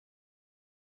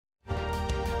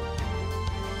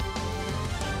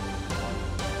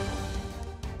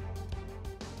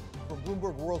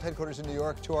Bloomberg World Headquarters in New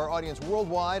York. To our audience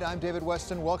worldwide, I'm David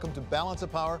Westin. Welcome to Balance of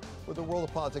Power, where the world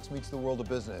of politics meets the world of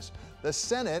business. The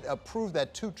Senate approved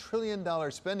that $2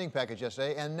 trillion spending package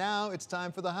yesterday, and now it's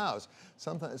time for the House.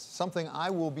 Something I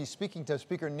will be speaking to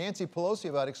Speaker Nancy Pelosi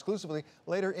about exclusively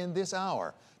later in this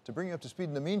hour. To bring you up to speed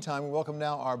in the meantime, we welcome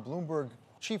now our Bloomberg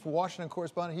Chief Washington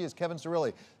correspondent. He is Kevin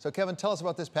Cirilli. So, Kevin, tell us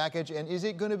about this package, and is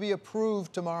it going to be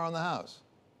approved tomorrow in the House?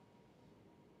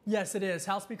 Yes, it is.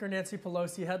 House Speaker Nancy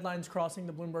Pelosi, headlines crossing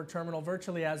the Bloomberg terminal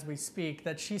virtually as we speak,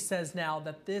 that she says now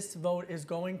that this vote is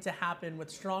going to happen with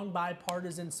strong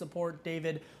bipartisan support,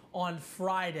 David, on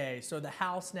Friday. So the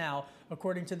House now,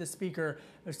 according to the Speaker,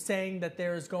 is saying that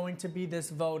there is going to be this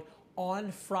vote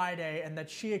on Friday and that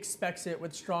she expects it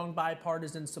with strong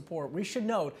bipartisan support. We should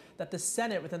note that the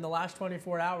Senate within the last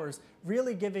 24 hours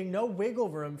really giving no wiggle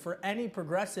room for any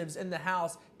progressives in the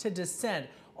House to dissent.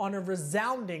 On a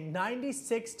resounding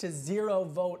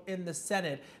 96-0 vote in the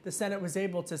Senate was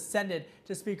able to send it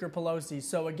to Speaker Pelosi.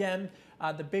 So again,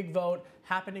 the big vote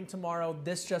happening tomorrow.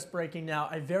 This just breaking now.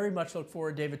 I very much look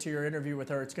forward, David, to your interview with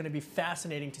her. It's going to be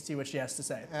fascinating to see what she has to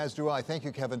say. As do I. Thank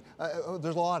you, Kevin.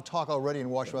 There's a lot of talk already in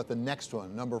Washington about the next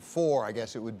one, number 4, I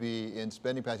guess it would be, in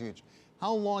spending package.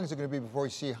 How long is it going to be before we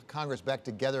see Congress back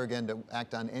together again to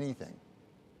act on anything?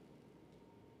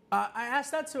 I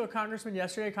asked that to a congressman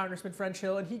yesterday, Congressman French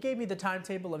Hill, and he gave me the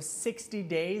timetable of 60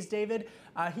 days, David.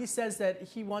 He says that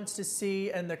he wants to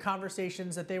see, and the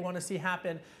conversations that they want to see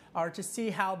happen are to see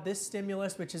how this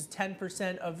stimulus, which is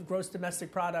 10% of gross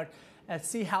domestic product,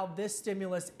 see how this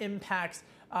stimulus impacts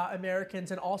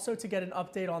Americans, and also to get an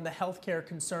update on the healthcare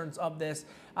concerns of this,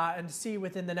 and see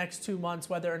within the next 2 months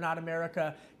whether or not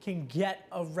America can get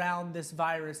around this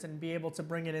virus and be able to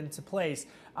bring it into place.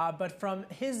 But from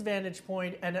his vantage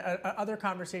point and other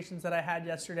conversations that I had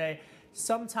yesterday,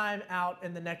 sometime out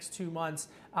in the next 2 months,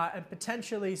 and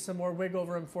potentially some more wiggle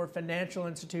room for financial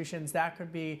institutions, that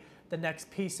could be the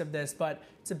next piece of this, but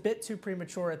it's a bit too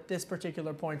premature at this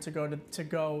particular point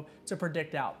to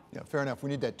predict out. Yeah, fair enough. We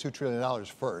need that $2 trillion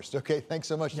first. Okay, thanks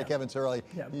so much to Kevin Cirilli.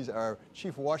 Yeah. He's our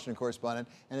Chief Washington correspondent.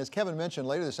 And as Kevin mentioned,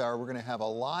 later this hour, we're going to have a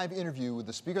live interview with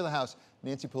the Speaker of the House,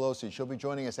 Nancy Pelosi. She'll be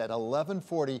joining us at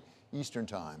 11:40 Eastern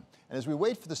Time. And as we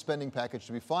wait for the spending package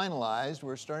to be finalized,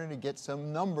 we're starting to get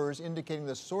some numbers indicating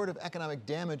the sort of economic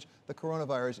damage the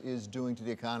coronavirus is doing to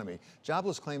the economy.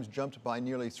 Jobless claims jumped by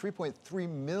nearly 3.3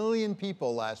 million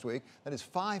people last week. That is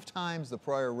 5 times the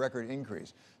prior record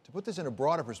increase. To put this in a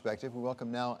broader perspective, we welcome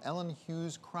now Ellen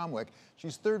Hughes-Cromwick.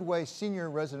 She's Third Way Senior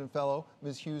Resident Fellow.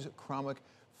 Ms. Hughes-Cromwick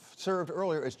served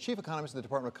earlier as Chief Economist at the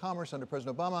Department of Commerce under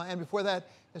President Obama, and before that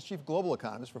as Chief Global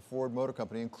Economist for Ford Motor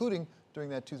Company, including during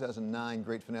that 2009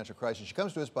 great financial crisis. She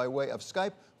comes to us by way of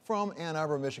Skype from Ann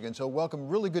Arbor, Michigan. So welcome.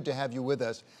 Really good to have you with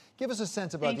us. Give us a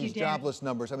sense about these jobless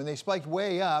numbers. I mean, they spiked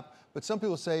way up, but some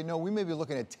people say, no, we may be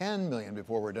looking at 10 million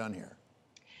before we're done here.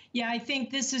 Yeah, I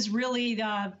think this is really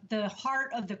the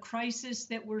heart of the crisis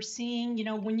that we're seeing. You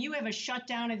know, when you have a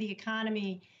shutdown of the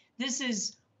economy, this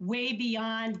is way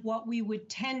beyond what we would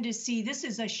tend to see. This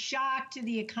is a shock to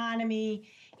the economy,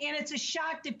 and it's a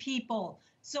shock to people.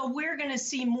 So we're going to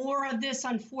see more of this,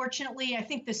 unfortunately. I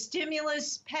think the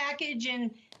stimulus package, and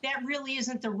that really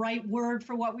isn't the right word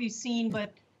for what we've seen,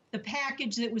 but the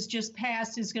package that was just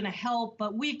passed is going to help,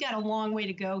 but we've got a long way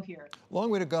to go here. Long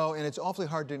way to go, and it's awfully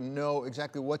hard to know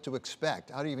exactly what to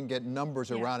expect, how to even get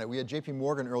numbers around it. We had J.P.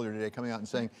 Morgan earlier today coming out and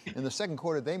saying in the second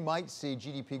quarter they might see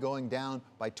GDP going down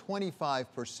by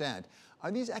 25%.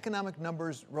 Are these economic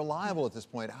numbers reliable at this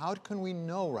point? How can we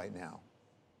know right now?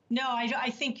 No, I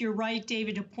think you're right,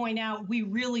 David, to point out we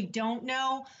really don't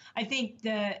know. I think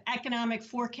the economic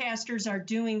forecasters are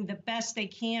doing the best they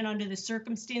can under the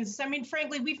circumstances. I mean,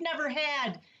 frankly, we've never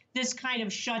had this kind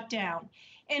of shutdown.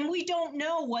 And we don't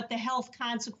know what the health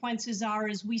consequences are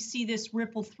as we see this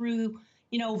ripple through,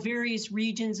 various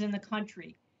regions in the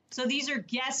country. So these are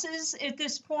guesses at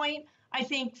this point. I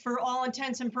think for all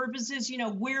intents and purposes,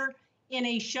 we're in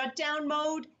a shutdown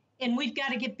mode. And we've got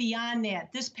to get beyond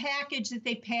that. This package that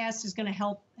they passed is going to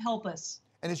help us.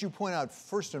 And as you point out,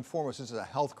 first and foremost, this is a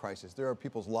health crisis. There are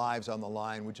people's lives on the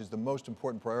line, which is the most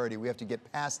important priority. We have to get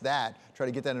past that, try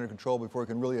to get that under control before we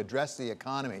can really address the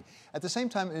economy. At the same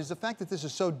time, is the fact that this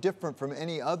is so different from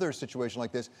any other situation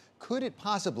like this, could it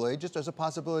possibly, just as a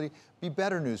possibility, be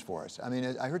better news for us? I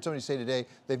mean, I heard somebody say today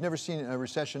they've never seen a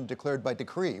recession declared by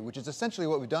decree, which is essentially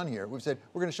what we've done here. We've said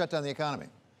we're going to shut down the economy.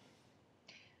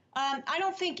 I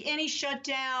don't think any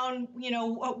shutdown,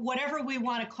 whatever we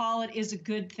want to call it, is a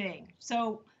good thing.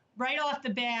 So right off the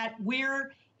bat,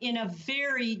 we're in a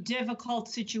very difficult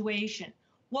situation.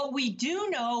 What we do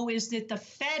know is that the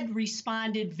Fed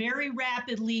responded very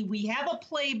rapidly. We have a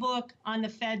playbook on the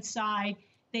Fed side.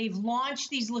 They've launched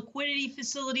these liquidity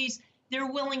facilities.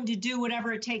 They're willing to do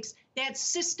whatever it takes. That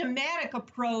systematic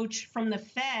approach from the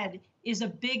Fed is a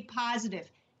big positive.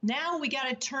 Now we got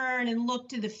to turn and look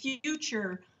to the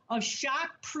future of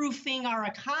shock-proofing our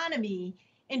economy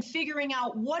and figuring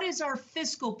out what is our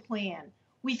fiscal plan.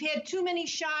 We've had too many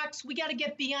shocks. We got to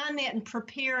get beyond that and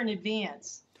prepare in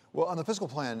advance. Well, on the fiscal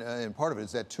plan, and part of it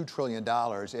is that $2 trillion.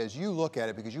 As you look at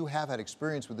it, because you have had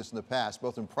experience with this in the past,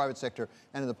 both in private sector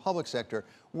and in the public sector,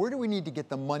 where do we need to get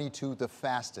the money to the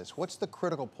fastest? What's the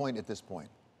critical point at this point?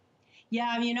 Yeah,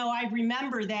 I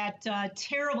remember that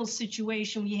terrible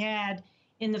situation we had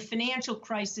in the financial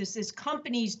crisis as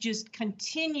companies just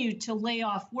continued to lay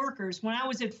off workers. When I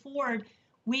was at Ford,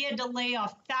 we had to lay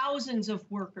off thousands of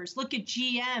workers. Look at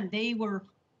GM. They were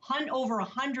over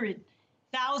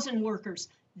 100,000 workers.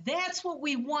 That's what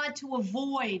we want to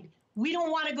avoid. We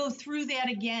don't want to go through that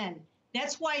again.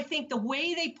 That's why I think the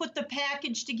way they put the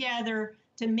package together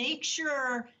to make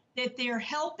sure that they're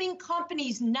helping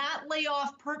companies not lay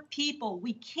off people.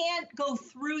 We can't go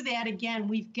through that again.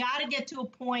 We've got to get to a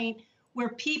point where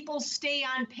people stay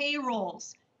on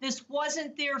payrolls. This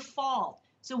wasn't their fault.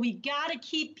 So we got to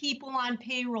keep people on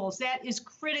payrolls. That is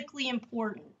critically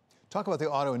important. Talk about the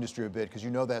auto industry a bit, because you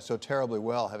know that so terribly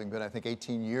well, having been, I think,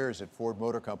 18 years at Ford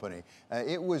Motor Company.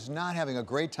 It was not having a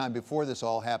great time before this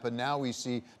all happened. Now we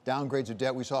see downgrades of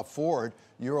debt. We saw Ford,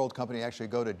 your old company, actually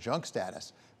go to junk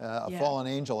status, a fallen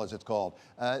angel, as it's called.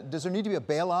 Does there need to be a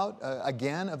bailout,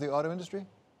 again, of the auto industry?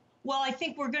 Well, I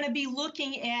think we're going to be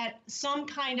looking at some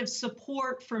kind of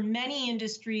support for many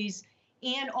industries,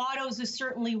 and autos is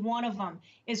certainly one of them.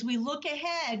 As we look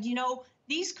ahead,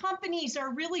 these companies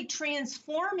are really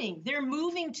transforming. They're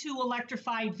moving to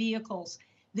electrified vehicles.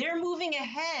 They're moving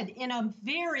ahead in a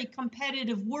very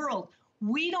competitive world.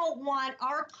 We don't want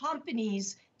our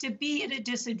companies to be at a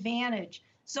disadvantage.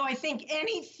 So I think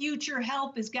any future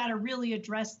help has got to really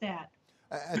address that.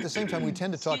 At the same time, we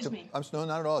tend to talk Excuse me. No,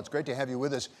 not at all. It's great to have you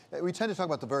with us. We tend to talk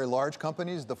about the very large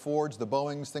companies, the Fords, the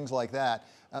Boeings, things like that.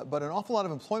 But an awful lot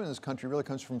of employment in this country really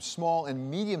comes from small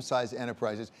and medium-sized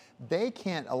enterprises. They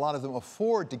can't, a lot of them,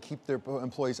 afford to keep their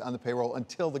employees on the payroll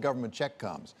until the government check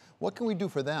comes. What can we do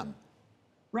for them?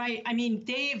 Right.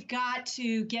 They've got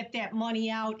to get that money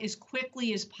out as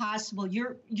quickly as possible.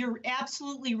 You're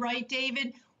absolutely right,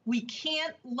 David. We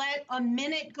can't let a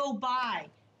minute go by.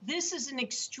 This is an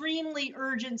extremely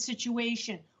urgent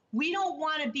situation. We don't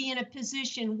want to be in a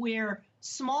position where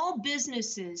small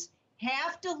businesses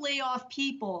have to lay off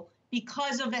people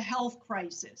because of a health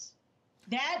crisis.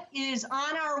 That is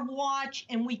on our watch,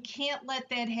 and we can't let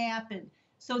that happen.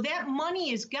 So that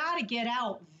money has got to get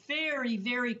out very,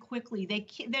 very quickly.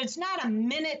 There's not a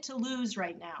minute to lose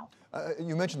right now.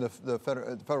 You mentioned the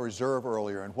Federal Reserve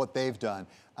earlier and what they've done.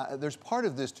 There's part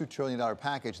of this $2 trillion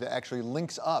package that actually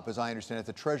links up, as I understand it,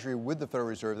 the Treasury with the Federal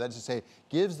Reserve. That is to say,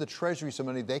 gives the Treasury some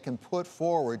money they can put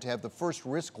forward to have the first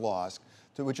risk loss,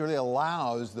 which really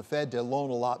allows the Fed to loan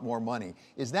a lot more money.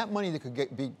 Is that money that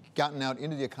could be gotten out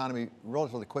into the economy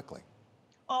relatively quickly?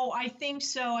 Oh, I think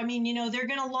so. They're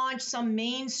going to launch some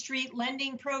Main Street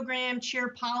lending program. Chair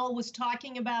Powell was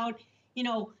talking about,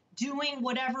 doing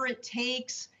whatever it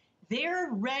takes. They're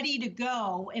ready to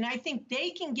go. And I think they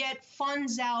can get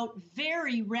funds out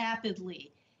very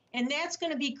rapidly. And that's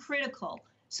going to be critical.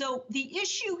 So the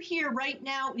issue here right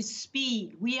now is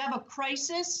speed. We have a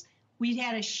crisis. We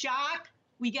had a shock.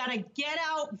 We got to get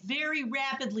out very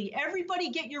rapidly. Everybody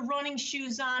get your running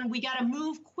shoes on. We got to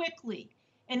move quickly.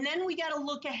 And then we got to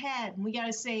look ahead, and we got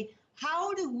to say,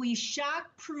 how do we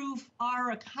shock-proof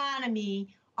our economy,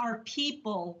 our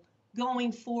people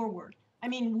going forward?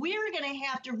 We're going to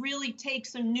have to really take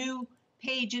some new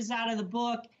pages out of the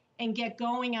book and get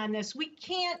going on this. We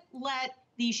can't let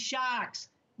these shocks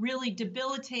really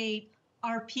debilitate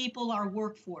our people, our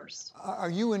workforce. Are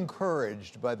you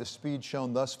encouraged by the speed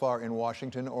shown thus far in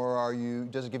Washington, or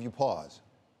does it give you pause?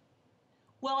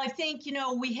 Well, I think,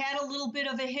 we had a little bit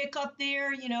of a hiccup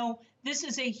there. This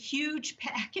is a huge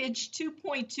package,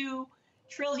 $2.2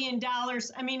 trillion.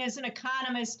 As an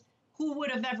economist, who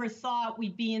would have ever thought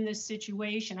we'd be in this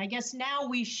situation? I guess now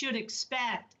we should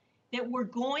expect that we're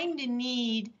going to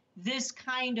need this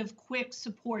kind of quick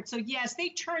support. So yes, they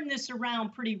turned this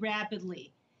around pretty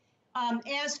rapidly.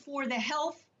 As for the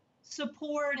health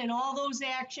support and all those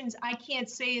actions, I can't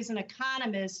say as an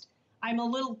economist. I'm a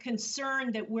little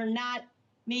concerned that we're not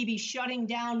maybe shutting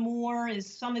down more, as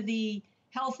some of the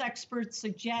health experts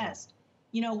suggest.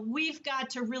 We've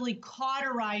got to really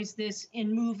cauterize this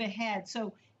and move ahead.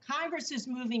 So Congress is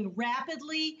moving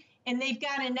rapidly, and they've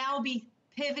got to now be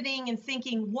pivoting and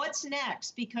thinking, what's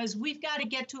next? Because we've got to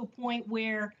get to a point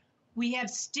where we have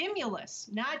stimulus,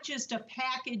 not just a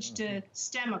package to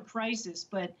stem a crisis,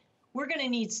 but we're going to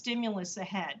need stimulus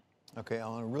ahead. Okay,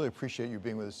 Ellen, I really appreciate you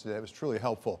being with us today. It was truly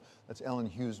helpful. That's Ellen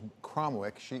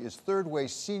Hughes-Cromwick. She is Third Way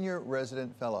Senior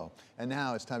Resident Fellow. And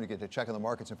now it's time to get to check on the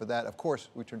markets. And for that, of course,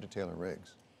 we turn to Taylor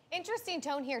Riggs. Interesting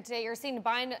tone here today. You're seeing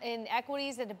buying in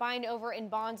equities and buying over in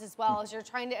bonds as well as you're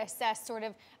trying to assess sort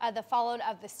of the fallout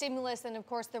of the stimulus and, of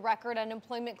course, the record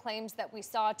unemployment claims that we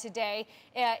saw today.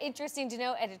 Interesting to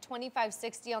note, at a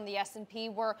 2560 on the S&P,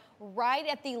 we're right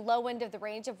at the low end of the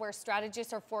range of where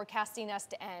strategists are forecasting us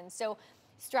to end. So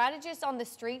strategists on the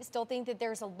street still think that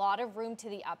there's a lot of room to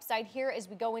the upside here as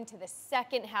we go into the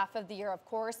second half of the year, of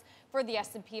course, for the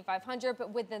S&P 500.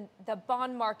 But with the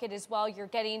bond market as well, you're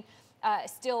getting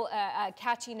still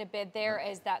catching a bid there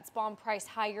as that bond price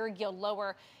higher, yield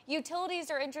lower. Utilities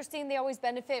are interesting. They always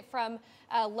benefit from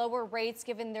lower rates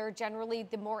given they're generally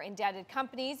the more indebted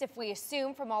companies. If we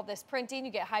assume from all this printing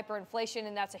you get hyperinflation,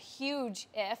 and that's a huge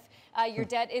if, your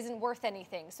debt isn't worth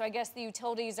anything. So I guess the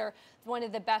utilities are one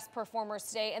of the best performers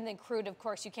today. And then crude, of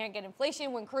course, you can't get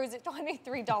inflation when crude's at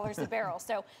 $23 a barrel.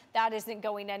 So that isn't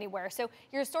going anywhere. So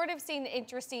you're sort of seeing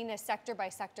interesting a sector by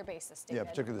sector basis, David. Yeah,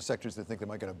 particularly the sectors that think they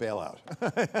might get a bailout.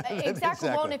 Exactly.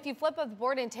 Well, and if you flip up the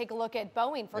board and take a look at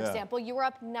Boeing, for Yeah. example, you were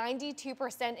up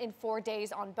 92% in 4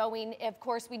 days on Boeing. Of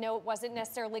course, we know it wasn't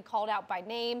necessarily called out by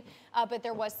name, but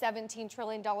there was $17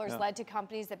 trillion led to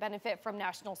companies that benefit from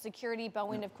national security.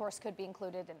 Boeing, of course, could be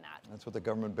included in that. That's what the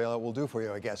government bailout will do for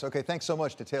you, I guess. Okay, thanks so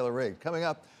much to Taylor Riggs. Coming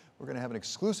up, we're going to have an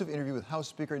exclusive interview with House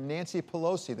Speaker Nancy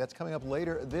Pelosi. That's coming up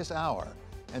later this hour.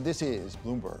 And this is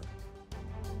Bloomberg.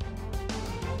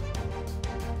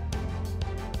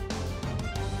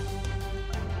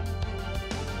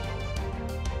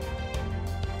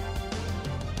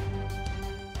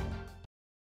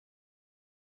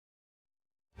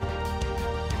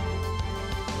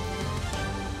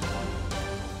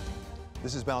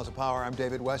 This is Balance of Power. I'm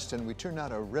David Westin. We turn now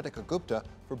to Ritika Gupta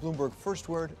for Bloomberg First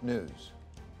Word News.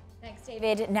 Thanks,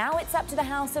 David. Now it's up to the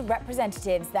House of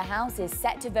Representatives. The House is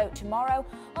set to vote tomorrow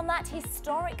on that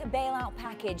historic bailout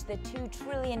package. The $2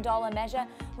 trillion measure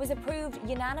was approved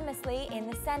unanimously in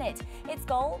the Senate. Its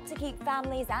goal to keep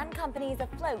families and companies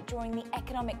afloat during the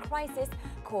economic crisis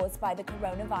caused by the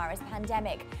coronavirus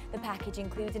pandemic. The package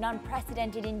includes an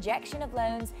unprecedented injection of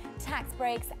loans, tax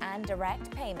breaks, and direct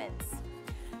payments.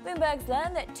 Bloomberg's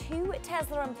learned that 2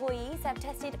 Tesla employees have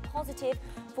tested positive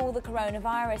for the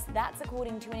coronavirus. That's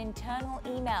according to an internal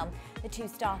email. The 2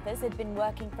 staffers had been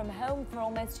working from home for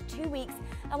almost 2 weeks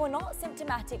and were not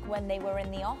symptomatic when they were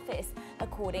in the office.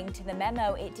 According to the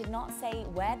memo, it did not say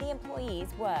where the employees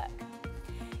work.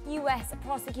 U.S.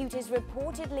 prosecutors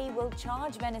reportedly will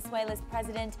charge Venezuela's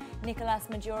President Nicolas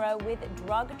Maduro with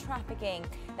drug trafficking.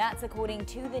 That's according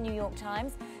to the New York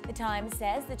Times. The Times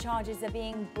says the charges are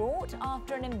being brought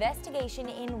after an investigation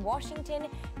in Washington,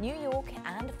 New York,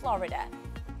 and Florida.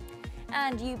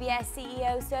 And UBS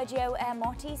CEO Sergio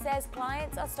Ermotti says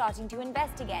clients are starting to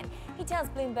invest again. He tells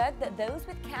Bloomberg that those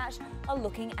with cash are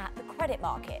looking at the credit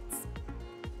markets.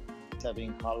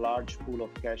 Having a large pool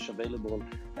of cash available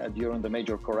during the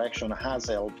major correction has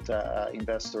helped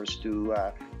investors to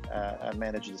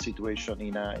manage the situation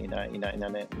in an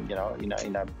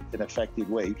effective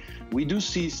way. We do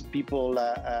see people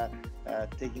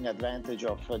taking advantage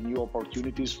of new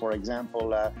opportunities. For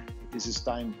example, this is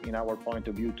time, in our point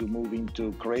of view, to move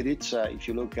into credits. If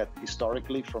you look at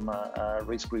historically from a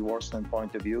risk-reward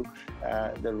standpoint of view,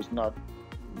 there was not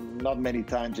many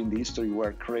times in the history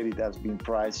where credit has been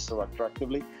priced so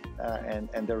attractively,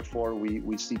 and therefore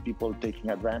we see people taking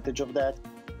advantage of that.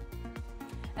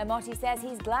 Ermotti says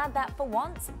he's glad that for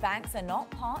once banks are not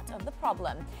part of the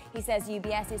problem. He says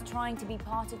UBS is trying to be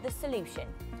part of the solution.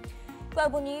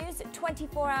 Global news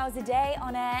 24 hours a day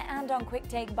on air and on Quick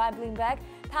Take by Bloomberg,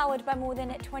 powered by more than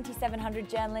 2,700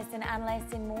 journalists and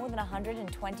analysts in more than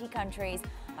 120 countries.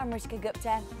 I'm Ritika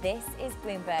Gupta. This is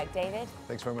Bloomberg. David?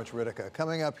 Thanks very much, Ritika.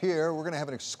 Coming up here, we're going to have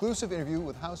an exclusive interview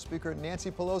with House Speaker Nancy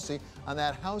Pelosi on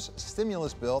that House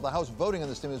stimulus bill, the House voting on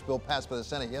the stimulus bill passed by the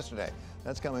Senate yesterday.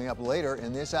 That's coming up later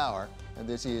in this hour, and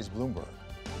this is Bloomberg.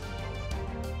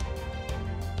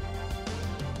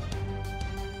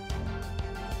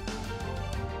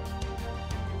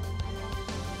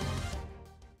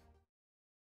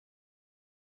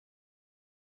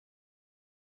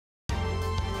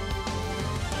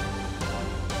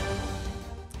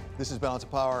 This is Balance of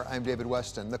Power. I'm David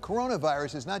Westin. The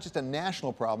coronavirus is not just a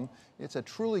national problem, it's a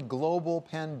truly global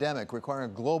pandemic requiring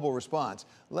a global response,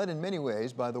 led in many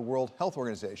ways by the World Health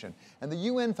Organization. And the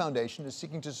UN Foundation is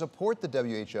seeking to support the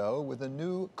WHO with a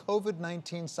new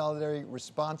COVID-19 Solidarity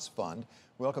Response Fund.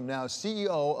 Welcome now CEO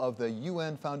of the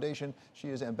UN Foundation. She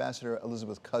is Ambassador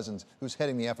Elizabeth Cousins, who's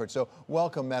heading the effort. So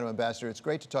welcome, Madam Ambassador. It's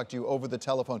great to talk to you over the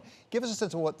telephone. Give us a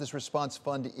sense of what this response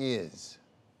fund is.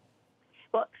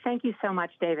 Well, thank you so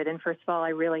much, David. And first of all, I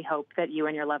really hope that you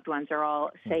and your loved ones are all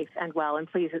safe and well. And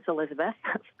please, it's Elizabeth.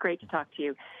 It's great to talk to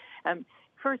you.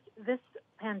 First, this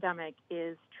pandemic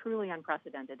is truly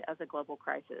unprecedented as a global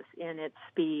crisis in its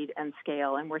speed and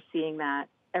scale. And we're seeing that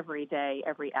every day,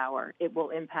 every hour. It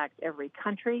will impact every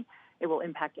country. It will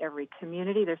impact every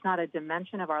community. There's not a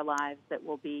dimension of our lives that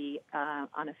will be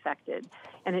unaffected.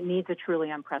 And it needs a truly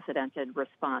unprecedented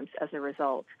response as a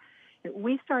result.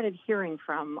 We started hearing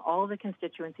from all the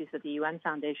constituencies that the UN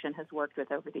Foundation has worked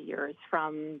with over the years,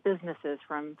 from businesses,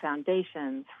 from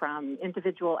foundations, from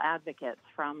individual advocates,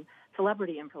 from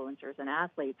celebrity influencers and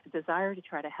athletes, a desire to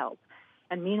try to help.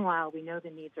 And meanwhile, we know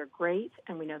the needs are great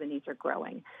and we know the needs are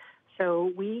growing.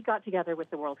 So we got together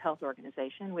with the World Health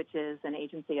Organization, which is an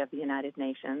agency of the United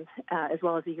Nations, as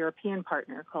well as a European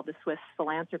partner called the Swiss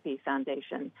Philanthropy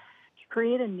Foundation, to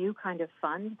create a new kind of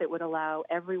fund that would allow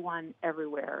everyone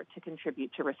everywhere to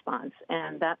contribute to response.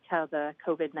 And that's how the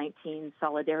COVID-19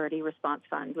 Solidarity Response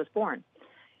Fund was born.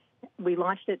 We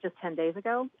launched it just 10 days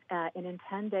ago, and in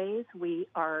 10 days, we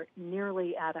are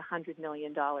nearly at $100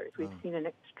 million. We've seen an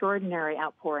extraordinary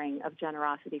outpouring of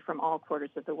generosity from all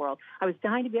quarters of the world. I was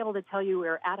dying to be able to tell you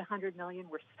we're at $100 million.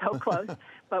 We're so close,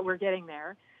 but we're getting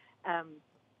there.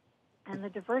 And the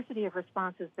diversity of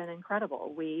response has been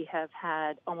incredible. We have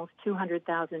had almost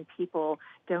 200,000 people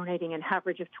donating an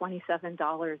average of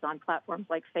 $27 on platforms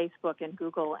like Facebook and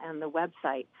Google and the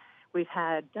website. We've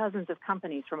had dozens of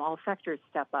companies from all sectors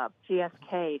step up: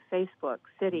 GSK, Facebook,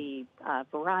 Citi,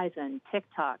 Verizon,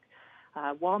 TikTok,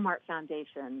 Walmart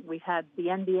Foundation. We've had the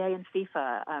NBA and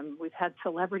FIFA. We've had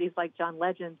celebrities like John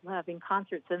Legend having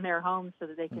concerts in their homes so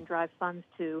that they can drive funds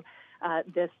to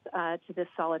this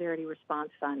Solidarity Response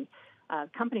Fund.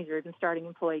 Companies are even starting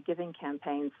employee giving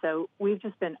campaigns. So we've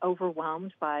just been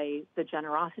overwhelmed by the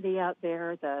generosity out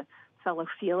there, the fellow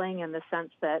feeling, and the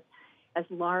sense that as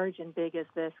large and big as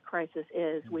this crisis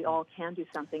is, we all can do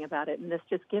something about it, and this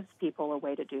just gives people a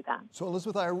way to do that. So,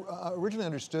 Elizabeth, I originally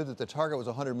understood that the target was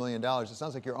 $100 million. It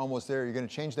sounds like you're almost there. You're going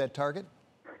to change that target?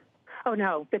 Oh,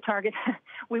 no. The target,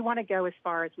 we want to go as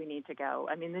far as we need to go.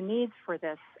 I mean, the needs for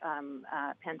this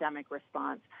pandemic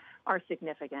response are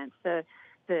significant.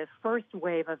 The first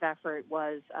wave of effort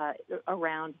was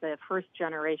around the first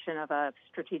generation of a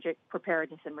strategic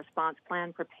preparedness and response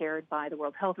plan prepared by the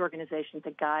World Health Organization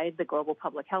to guide the global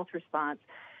public health response.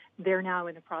 They're now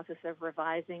in the process of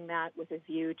revising that with a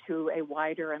view to a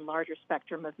wider and larger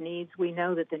spectrum of needs. We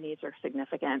know that the needs are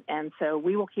significant, and so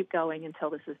we will keep going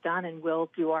until this is done, and we'll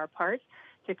do our part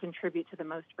to contribute to the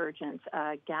most urgent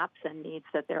gaps and needs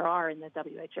that there are in the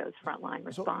WHO's frontline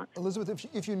response. So, Elizabeth,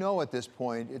 if you know at this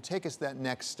point, take us that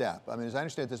next step. I mean, as I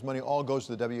understand, this money all goes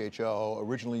to the WHO.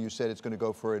 Originally, you said it's going to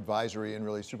go for advisory and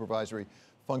really supervisory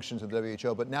functions of the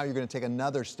WHO, but now you're going to take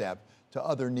another step to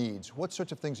other needs. What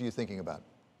sorts of things are you thinking about?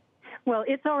 Well,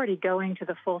 it's already going to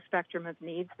the full spectrum of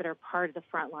needs that are part of the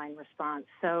frontline response.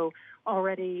 So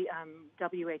already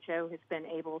WHO has been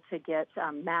able to get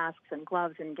masks and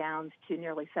gloves and gowns to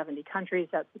nearly 70 countries.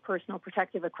 That's the personal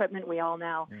protective equipment we all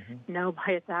now know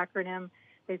by its acronym.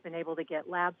 They've been able to get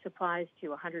lab supplies to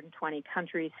 120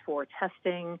 countries for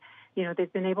testing. You know,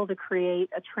 they've been able to create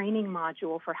a training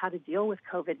module for how to deal with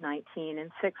COVID-19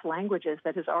 in 6 languages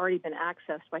that has already been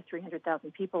accessed by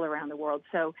 300,000 people around the world.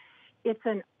 So it's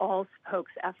an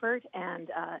all-spokes effort, and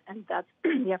that's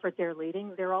the effort they're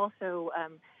leading. They're also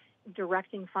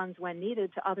directing funds when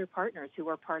needed to other partners who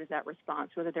are part of that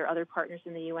response, whether they're other partners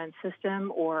in the UN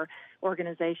system or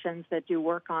organizations that do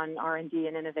work on R&D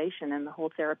and innovation and the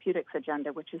whole therapeutics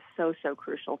agenda, which is so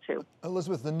crucial too.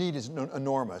 Elizabeth, the need is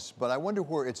enormous, but I wonder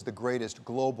where it's the greatest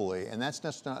globally, and that's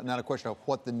just not a question of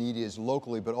what the need is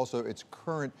locally, but also its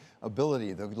current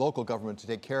ability, the local government, to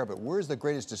take care of it. Where's the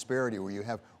greatest disparity where you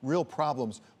have real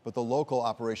problems, but the local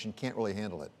operation can't really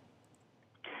handle it?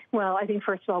 Well, I think,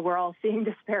 first of all, we're all seeing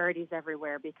disparities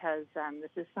everywhere because this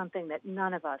is something that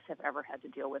none of us have ever had to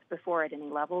deal with before at any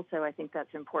level. So I think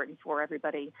that's important for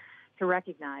everybody to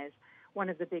recognize. One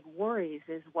of the big worries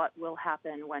is what will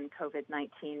happen when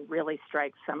COVID-19 really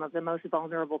strikes some of the most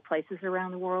vulnerable places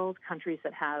around the world, countries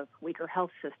that have weaker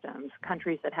health systems,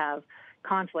 countries that have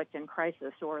conflict and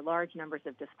crisis, or large numbers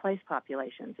of displaced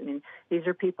populations. I mean, these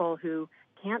are people who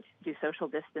can't do social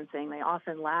distancing. They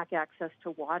often lack access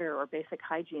to water or basic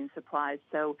hygiene supplies.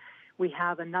 So we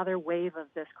have another wave of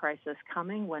this crisis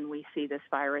coming when we see this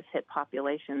virus hit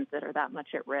populations that are that much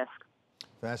at risk.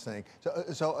 Fascinating.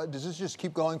 So does this just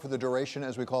keep going for the duration,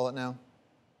 as we call it now?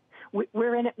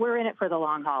 We're in it. We're in it for the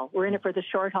long haul. We're in it for the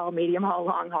short haul, medium haul,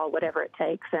 long haul, whatever it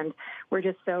takes. And we're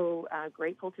just so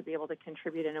grateful to be able to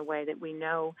contribute in a way that we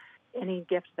know any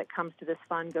gift that comes to this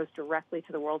fund goes directly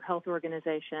to the World Health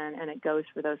Organization, and it goes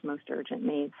for those most urgent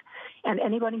needs. And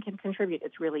anybody can contribute.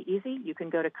 It's really easy. You can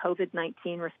go to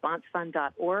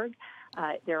COVID-19responsefund.org.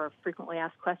 There are frequently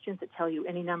asked questions that tell you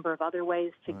any number of other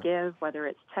ways to give, whether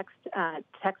it's text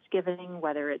giving,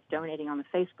 whether it's donating on the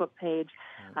Facebook page.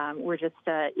 We're just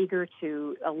eager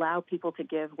to allow people to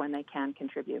give when they can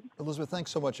contribute. Elizabeth,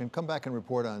 thanks so much, and come back and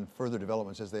report on further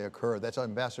developments as they occur. That's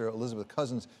Ambassador Elizabeth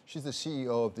Cousins. She's the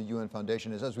CEO of the UN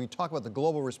Foundation. As we talk about the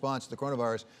global response to the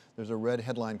coronavirus, there's a red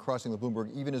headline crossing the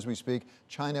Bloomberg even as we speak.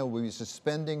 China will be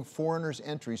suspending foreigners'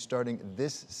 entry starting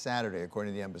this Saturday,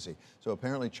 according to the embassy. So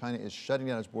apparently China is shutting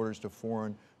down its borders to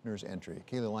foreigners' entry.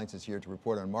 Kayla Lines is here to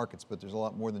report on markets, but there's a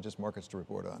lot more than just markets to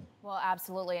report on. Well,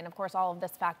 absolutely. And of course, all of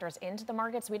this factors into the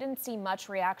markets. We didn't see much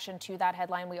reaction to that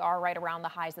headline. We are right around the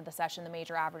highs of the session. The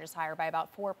major average is higher by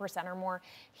about 4% or more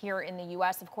here in the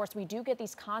U.S. Of course, we do get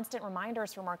these constant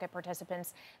reminders from market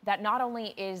participants that not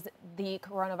only is the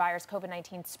coronavirus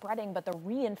COVID-19 spreading, but the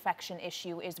reinfection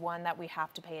issue is one that we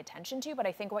have to pay attention to. But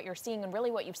I think what you're seeing, and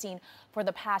really what you've seen for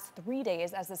the past 3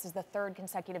 days, as this is the third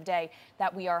consecutive day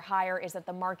that we are higher, is that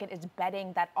the market is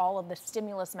betting that all of the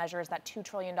stimulus measures, that $2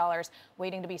 trillion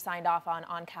waiting to be signed off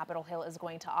on Capitol Hill, is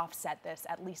going to offset this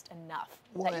at least enough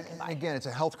that you can buy. Again, it's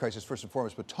a health crisis first and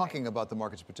foremost, but talking about the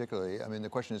markets particularly, I mean, the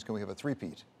question is, can we have a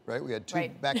three-peat, right? We had two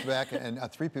back-to-back, and a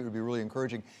three-peat would be really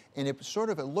encouraging. And it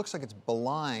looks like it's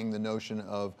belying the notion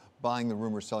of buying the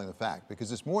rumor, selling the fact, because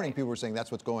this morning people were saying that's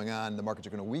what's going on, the markets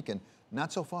are going to weaken.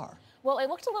 Not so far. Well, it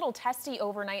looked a little testy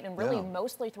overnight and really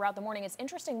mostly throughout the morning. It's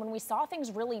interesting, when we saw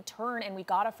things really turn and we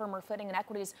got a firmer footing in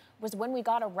equities was when we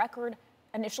got a record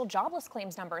initial jobless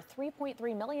claims number,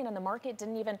 3.3 million, and the market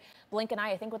didn't even blink an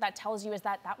eye. I think what that tells you is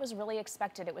that that was really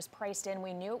expected. It was priced in.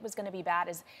 We knew it was going to be bad.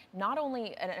 Is not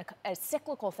only a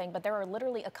cyclical thing, but there are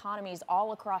literally economies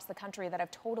all across the country that have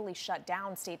totally shut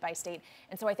down state by state.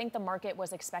 And so I think the market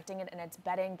was expecting it, and it's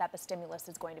betting that the stimulus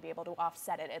is going to be able to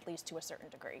offset it, at least to a certain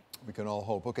degree. We can all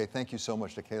hope. Okay, thank you so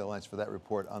much to Kayla Lines for that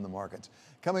report on the markets.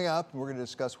 Coming up, we're going to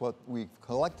discuss what we've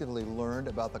collectively learned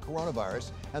about the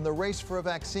coronavirus and the race for a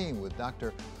vaccine with Dr.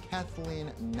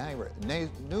 Kathleen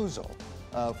Nuzzel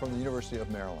from the University of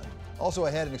Maryland. Also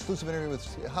ahead, an exclusive interview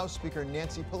with House Speaker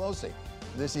Nancy Pelosi.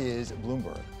 This is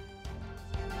Bloomberg.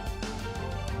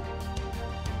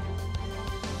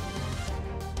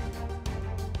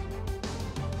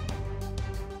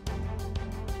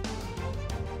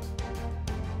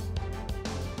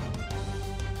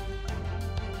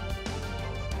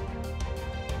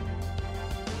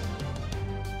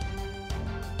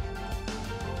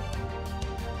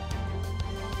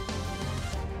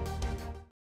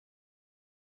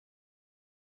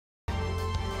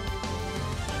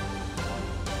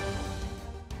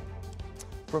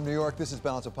 From New York, this is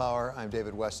Balance of Power. I'm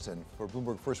David Westin. For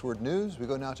Bloomberg First Word News, we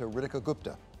go now to Ritika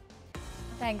Gupta.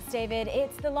 Thanks, David.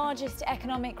 It's the largest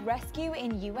economic rescue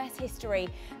in U.S. history.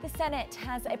 The Senate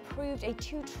has approved a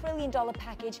 $2 trillion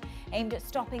package aimed at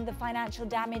stopping the financial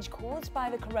damage caused by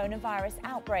the coronavirus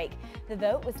outbreak. The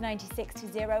vote was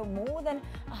 96-0. More than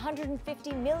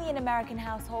 150 million American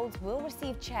households will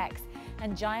receive checks,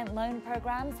 and giant loan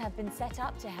programs have been set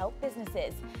up to help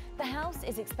businesses. The House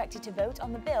is expected to vote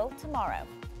on the bill tomorrow.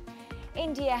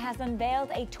 India has unveiled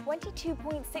a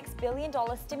 $22.6 billion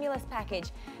stimulus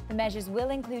package. The measures will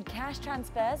include cash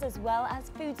transfers as well as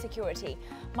food security.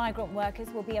 Migrant workers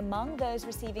will be among those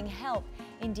receiving help.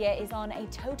 India is on a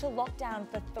total lockdown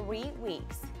for 3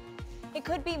 weeks. It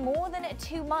could be more than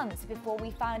 2 months before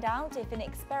we find out if an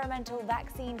experimental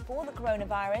vaccine for the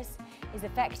coronavirus is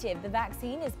effective. The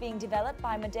vaccine is being developed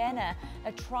by Moderna.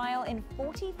 A trial in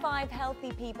 45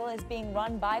 healthy people is being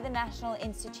run by the National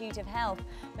Institute of Health.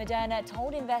 Moderna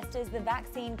told investors the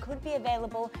vaccine could be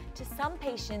available to some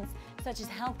patients, such as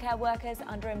healthcare workers,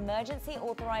 under emergency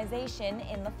authorization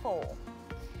in the fall.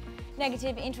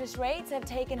 Negative interest rates have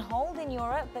taken hold in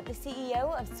Europe, but the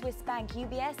CEO of Swiss bank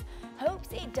UBS hopes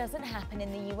it doesn't happen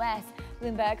in the US.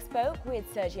 Bloomberg spoke with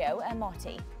Sergio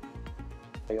Ermotti.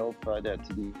 I hope that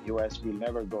the U.S. will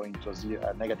never go into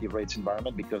a negative rates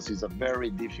environment, because it's a very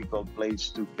difficult place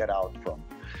to get out from.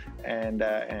 And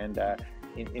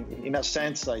in a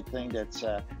sense, I think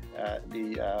that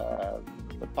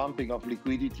the pumping of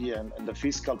liquidity and the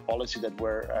fiscal policy that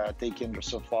we're taking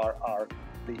so far are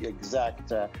the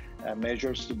exact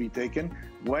measures to be taken.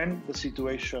 When the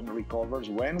situation recovers,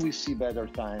 when we see better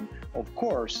time, of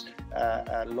course,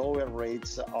 lower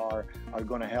rates are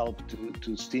going to help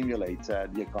to stimulate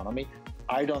the economy.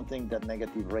 I don't think that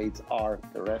negative rates are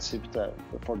the recipe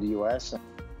for the U.S.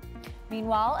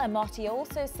 Meanwhile, Amotti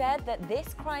also said that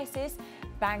this crisis,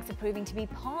 banks are proving to be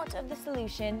part of the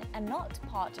solution and not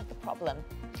part of the problem.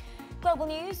 Global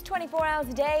news, 24 hours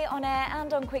a day, on air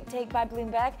and on Quick Take by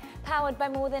Bloomberg, powered by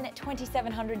more than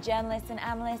 2,700 journalists and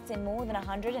analysts in more than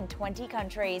 120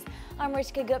 countries. I'm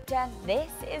Ritika Gupta.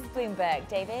 This is Bloomberg.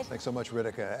 David? Thanks so much,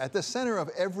 Ritika. At the center of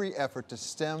every effort to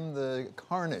stem the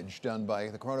carnage done by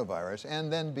the coronavirus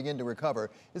and then begin to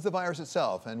recover is the virus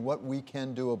itself and what we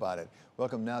can do about it.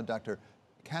 Welcome now, Dr.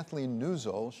 Kathleen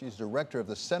Nuzol. She's director of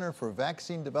the Center for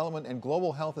Vaccine Development and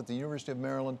Global Health at the University of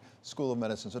Maryland School of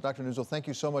Medicine. So, Dr. Nuzol, thank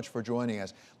you so much for joining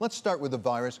us. Let's start with the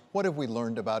virus. What have we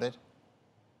learned about it?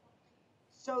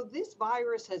 So this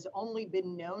virus has only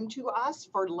been known to us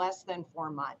for less than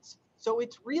 4 months. So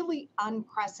it's really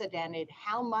unprecedented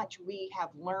how much we have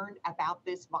learned about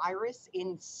this virus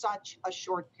in such a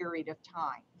short period of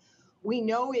time. We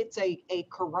know it's a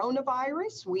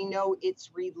coronavirus. We know it's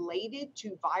related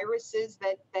to viruses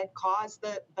that cause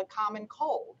the common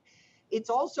cold.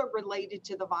 It's also related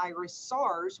to the virus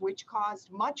SARS, which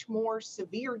caused much more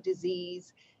severe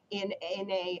disease in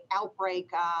an outbreak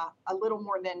a little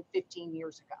more than 15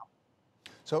 years ago.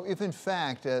 So if in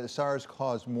fact SARS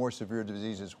caused more severe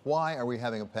diseases, why are we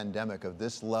having a pandemic of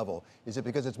this level? Is it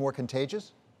because it's more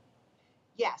contagious?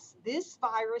 Yes, this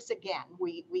virus, again,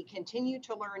 we continue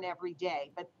to learn every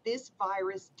day, but this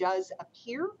virus does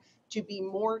appear to be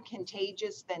more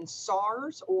contagious than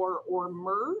SARS or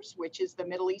MERS, which is the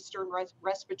Middle Eastern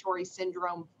Respiratory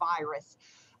Syndrome virus.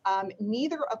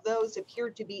 Neither of those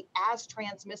appear to be as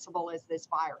transmissible as this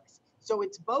virus. So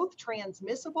it's both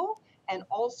transmissible and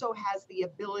also has the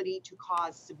ability to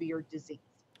cause severe disease.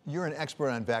 You're an expert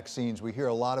on vaccines. We hear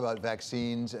a lot about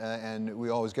vaccines and we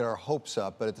always get our hopes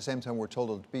up, but at the same time we're told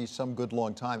it'll be some good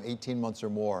long time, 18 months or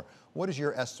more. What is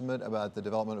your estimate about the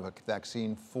development of a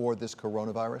vaccine for this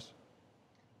coronavirus?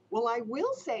 Well, I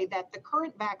will say that the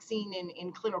current vaccine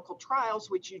in clinical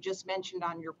trials, which you just mentioned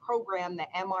on your program, the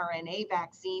mRNA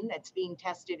vaccine that's being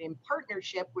tested in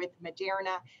partnership with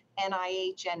Moderna,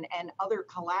 NIH, and other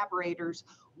collaborators,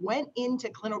 went into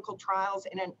clinical trials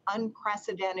in an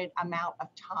unprecedented amount of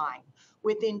time.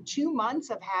 Within 2 months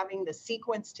of having the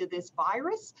sequence to this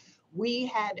virus, we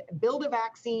had built a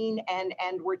vaccine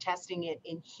and were testing it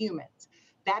in humans.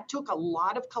 That took a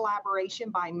lot of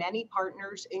collaboration by many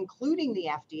partners, including the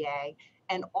FDA,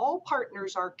 and all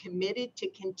partners are committed to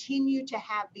continue to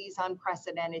have these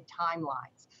unprecedented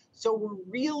timelines. So we're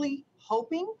really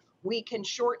hoping we can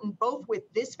shorten, both with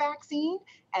this vaccine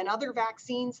and other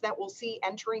vaccines that we'll see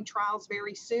entering trials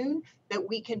very soon, that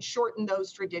we can shorten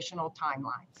those traditional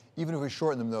timelines. Even if we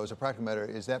shorten them, though, as a practical matter,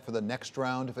 is that for the next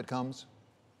round if it comes?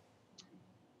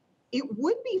 It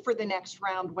would be for the next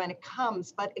round when it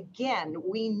comes, but again,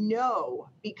 we know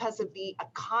because of the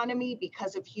economy,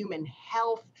 because of human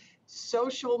health,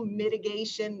 social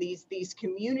mitigation, these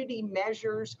community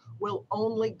measures will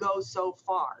only go so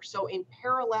far. So in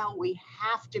parallel, we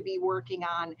have to be working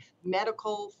on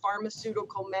medical,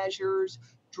 pharmaceutical measures,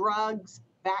 drugs,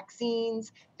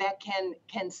 vaccines that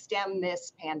can stem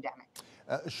this pandemic.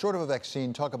 Short of a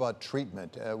vaccine, talk about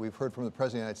treatment. We've heard from the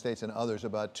President of the United States and others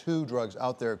about 2 drugs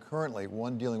out there currently,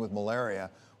 one dealing with malaria,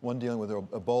 one dealing with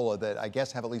Ebola, that I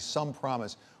guess have at least some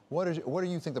promise. What do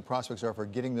you think the prospects are for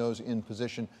getting those in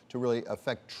position to really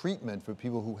affect treatment for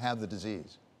people who have the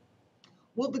disease?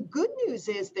 Well, the good news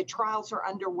is the trials are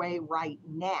underway right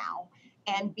now.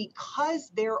 And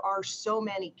because there are so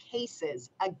many cases,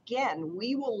 again,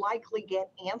 we will likely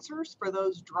get answers for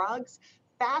those drugs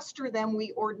faster than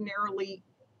we ordinarily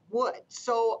would.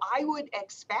 So I would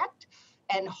expect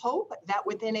and hope that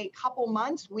within a couple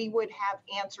months, we would have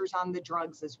answers on the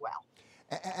drugs as well.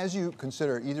 As you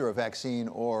consider either a vaccine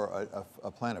or a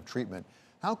plan of treatment,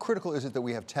 how critical is it that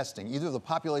we have testing, either of the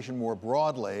population more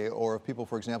broadly or of people,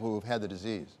 for example, who have had the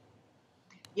disease?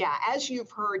 Yeah, as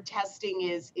you've heard, testing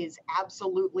is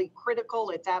absolutely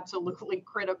critical. It's absolutely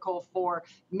critical for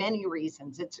many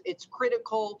reasons. It's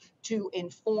critical to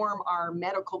inform our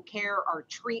medical care, our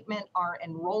treatment, our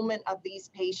enrollment of these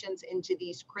patients into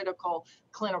these critical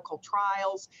clinical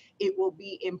trials. It will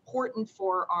be important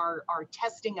for our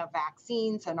testing of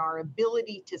vaccines and our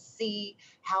ability to see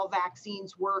how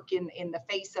vaccines work in the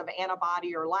face of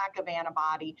antibody or lack of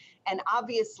antibody. And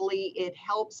obviously, it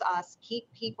helps us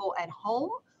keep people at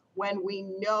home when we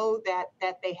know that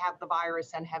they have the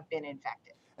virus and have been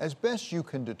infected. As best you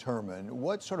can determine,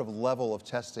 what sort of level of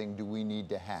testing do we need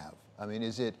to have? I mean,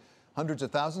 is it hundreds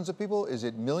of thousands of people? Is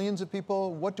it millions of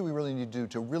people? What do we really need to do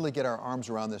to really get our arms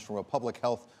around this from a public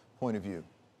health point of view?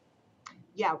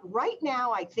 Yeah, right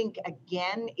now, I think,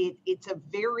 again, it's a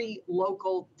very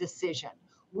local decision.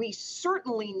 We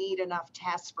certainly need enough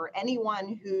tests for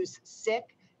anyone who's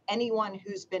sick, anyone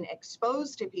who's been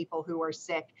exposed to people who are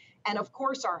sick, and of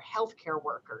course, our healthcare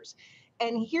workers.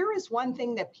 And here is one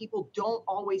thing that people don't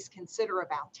always consider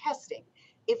about testing.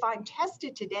 If I'm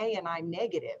tested today and I'm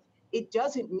negative, it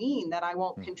doesn't mean that I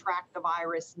won't contract the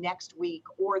virus next week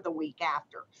or the week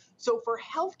after. So for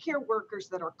healthcare workers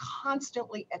that are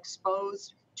constantly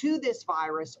exposed to this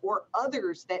virus or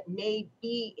others that may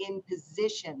be in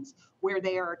positions where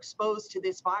they are exposed to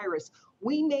this virus,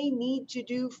 we may need to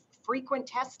do frequent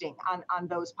testing on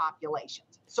those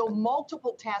populations. So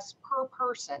multiple tests per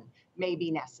person may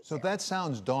be necessary. So that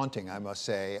sounds daunting, I must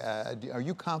say. Are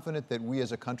you confident that we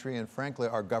as a country, and frankly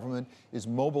our government, is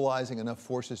mobilizing enough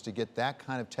forces to get that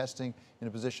kind of testing in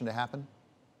a position to happen?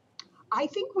 I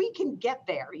think we can get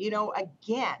there. You know,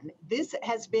 again, this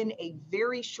has been a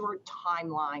very short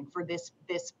timeline for this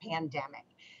pandemic.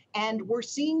 And we're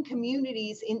seeing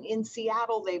communities in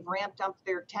Seattle, they've ramped up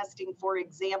their testing, for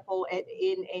example,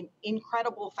 in an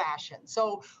incredible fashion.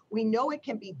 So we know it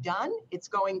can be done. It's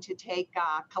going to take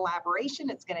collaboration.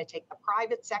 It's going to take the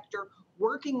private sector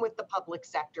working with the public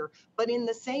sector. But in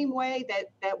the same way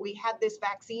that we had this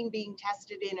vaccine being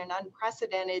tested in an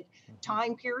unprecedented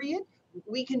time period,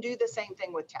 we can do the same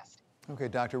thing with testing. Okay,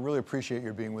 Doctor, really appreciate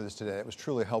your being with us today. It was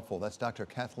truly helpful. That's Dr.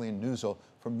 Kathleen Newsel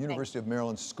from University of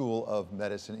Maryland School of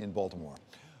Medicine in Baltimore.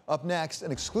 Up next,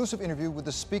 an exclusive interview with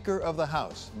the Speaker of the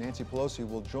House. Nancy Pelosi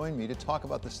will join me to talk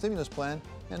about the stimulus plan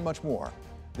and much more.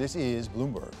 This is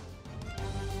Bloomberg.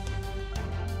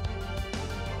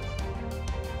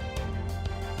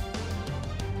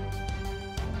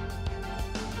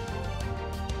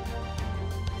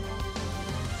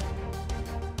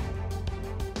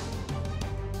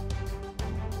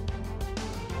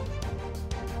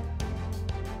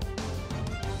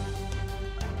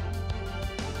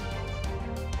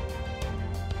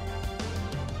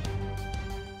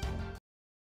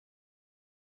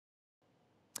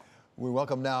 We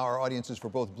welcome now our audiences for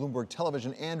both Bloomberg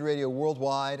Television and radio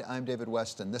worldwide. I'm David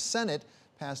Westin. The Senate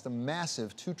passed a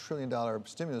massive $2 trillion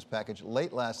stimulus package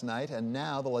late last night, and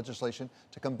now the legislation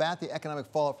to combat the economic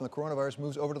fallout from the coronavirus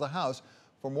moves over to the House.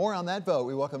 For more on that vote,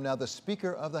 we welcome now the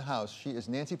Speaker of the House. She is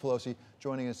Nancy Pelosi,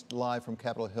 joining us live from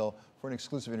Capitol Hill for an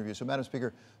exclusive interview. So, Madam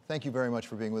Speaker, thank you very much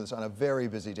for being with us on a very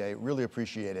busy day. Really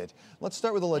appreciate it. Let's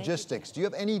start with the logistics. Do you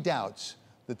have any doubts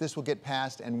that this will get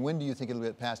passed, and when do you think it'll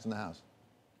get passed in the House?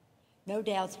 No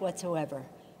doubts whatsoever.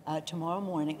 Tomorrow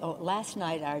morning, last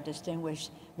night, our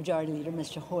distinguished Majority Leader,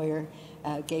 Mr. Hoyer,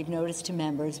 gave notice to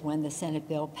members when the Senate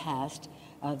bill passed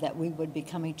that we would be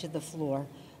coming to the floor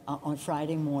on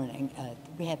Friday morning.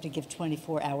 We have to give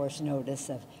 24 hours notice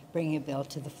of bringing a bill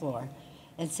to the floor.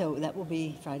 And so that will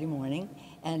be Friday morning,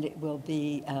 and it will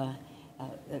be a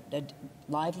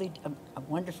lively, a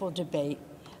wonderful debate.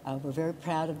 We're very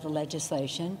proud of the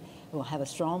legislation. We'll have a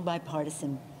strong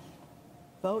bipartisan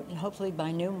vote, and hopefully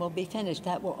by noon we'll be finished.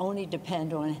 That will only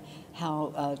depend on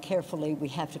how carefully we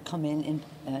have to come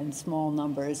in small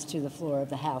numbers to the floor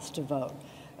of the House to vote.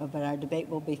 But our debate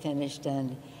will be finished,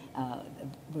 and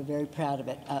we're very proud of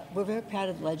it. We're very proud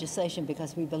of the legislation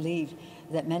because we believe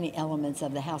that many elements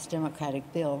of the House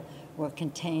Democratic bill were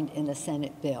contained in the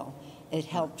Senate bill. It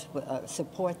helped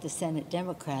support the Senate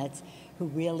Democrats who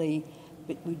really,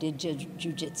 we did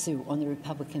jujitsu on the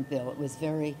Republican bill. It was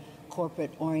very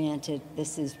corporate-oriented.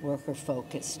 This is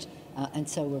worker-focused, and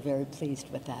so we're very pleased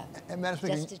with that. And Madam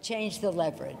Speaker, just to change the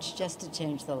leverage.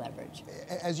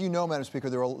 As you know, Madam Speaker,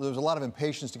 there was a lot of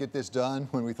impatience to get this done.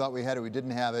 When we thought we had it, we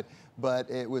didn't have it, but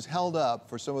it was held up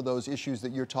for some of those issues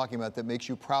that you're talking about that makes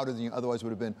you prouder than you otherwise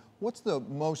would have been. What's the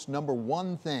most number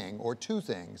one thing or two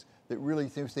things that really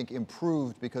you think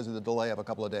improved because of the delay of a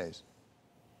couple of days?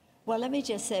 Well, let me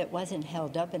just say it wasn't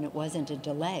held up and it wasn't a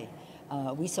delay.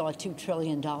 We saw a $2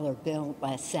 trillion bill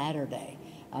last Saturday.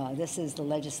 This is the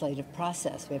legislative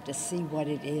process. We have to see what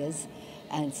it is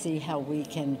and see how we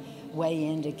can weigh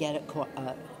in to get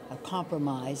a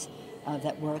compromise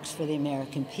that works for the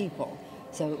American people.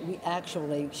 So we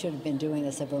actually should have been doing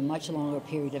this over a much longer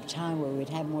period of time where we'd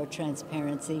have more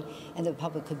transparency and the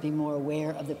public could be more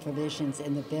aware of the provisions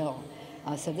in the bill.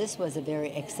 So this was a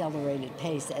very accelerated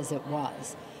pace as it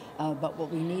was. But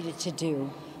what we needed to do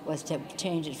was to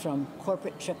change it from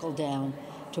corporate trickle down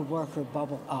to worker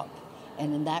bubble up.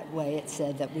 And in that way, it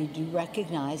said that we do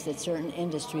recognize that certain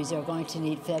industries are going to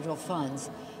need federal funds,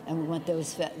 and we want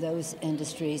those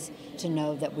industries to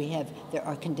know that there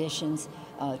are conditions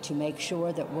to make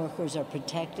sure that workers are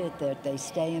protected, that they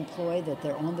stay employed, that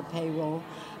they're on the payroll,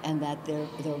 and that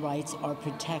their rights are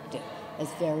protected.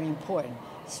 It's very important.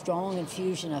 Strong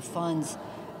infusion of funds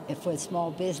for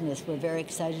small business. We're very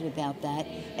excited about that,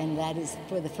 and that is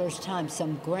for the first time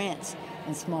some grants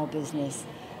in Small Business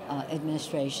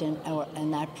Administration,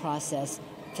 and that process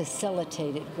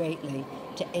facilitated greatly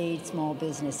to aid small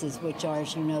businesses, which are,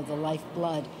 as you know, the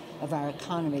lifeblood of our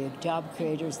economy, of job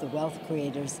creators, the wealth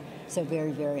creators, so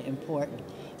very, very important.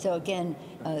 So again,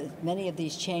 many of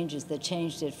these changes that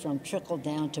changed it from trickle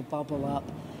down to bubble up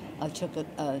took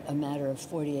a matter of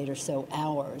 48 or so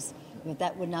hours. But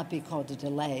that would not be called a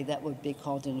delay. That would be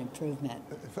called an improvement.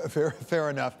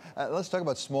 Fair enough. Let's talk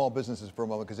about small businesses for a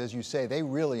moment, because as you say, they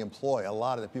really employ a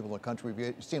lot of the people in the country.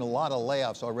 We've seen a lot of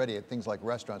layoffs already at things like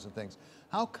restaurants and things.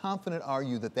 How confident are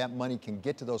you that that money can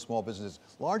get to those small businesses?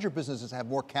 Larger businesses have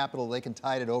more capital. They can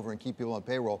tide it over and keep people on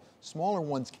payroll. Smaller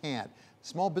ones can't.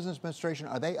 Small Business Administration,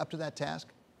 are they up to that task?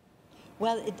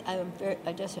 Well,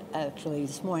 I just actually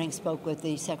this morning spoke with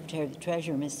the Secretary of the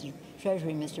Treasury, Mr.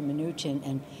 Mnuchin,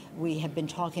 and we have been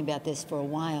talking about this for a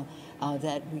while,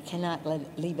 that we cannot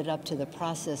leave it up to the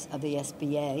process of the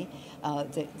SBA.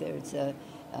 There's an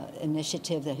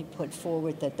initiative that he put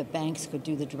forward that the banks could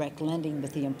do the direct lending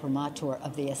with the imprimatur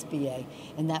of the SBA,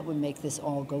 and that would make this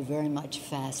all go very much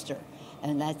faster.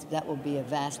 And that will be a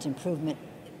vast improvement,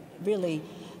 really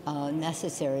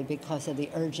necessary because of the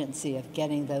urgency of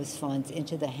getting those funds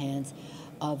into the hands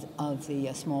of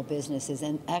the small businesses.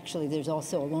 And actually, there's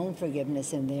also a loan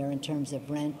forgiveness in there in terms of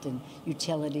rent and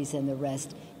utilities and the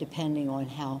rest, depending on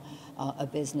how a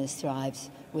business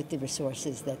thrives with the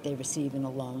resources that they receive in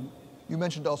a loan. You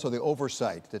mentioned also the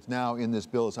oversight that's now in this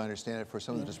bill, as I understand it, for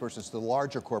some of the disbursements to the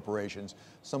larger corporations.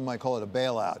 Some might call it a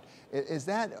bailout. Is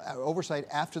that oversight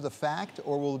after the fact,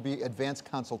 or will it be advanced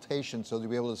consultation so they'll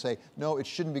be able to say, no, it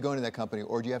shouldn't be going to that company,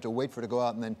 or do you have to wait for it to go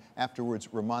out and then afterwards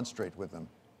remonstrate with them?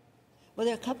 Well,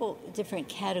 there are a couple different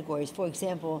categories. For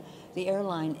example, the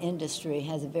airline industry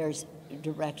has a very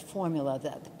direct formula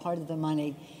that part of the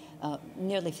money,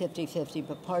 nearly 50-50,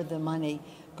 but part of the money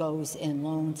goes in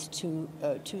loans to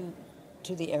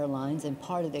the airlines, and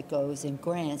part of it goes in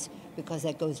grants because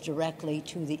that goes directly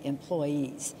to the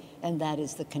employees. And that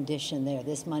is the condition there.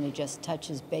 This money just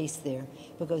touches base there,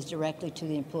 but goes directly to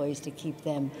the employees to keep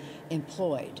them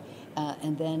employed.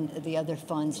 And then the other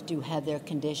funds do have their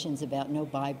conditions about no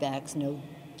buybacks, no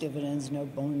dividends, no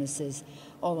bonuses,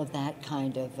 all of that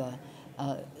kind of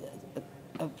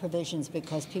provisions,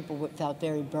 because people felt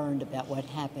very burned about what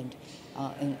happened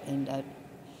in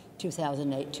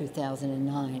 2008,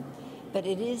 2009. But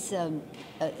it is,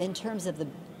 in terms of the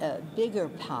bigger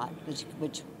pot,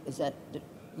 which is at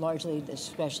largely the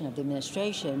discretion of the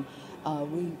administration,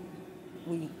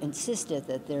 we insisted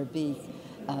that there be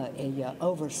a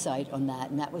oversight on that,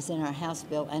 and that was in our House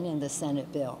bill and in the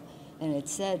Senate bill. And it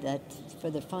said that for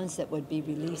the funds that would be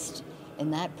released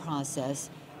in that process,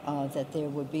 that there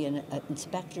would be an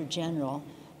inspector general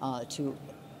to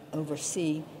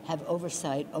have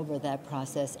oversight over that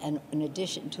process, and in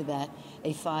addition to that,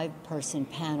 a 5-person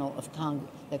panel of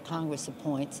that Congress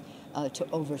appoints to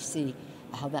oversee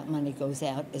how that money goes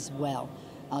out as well.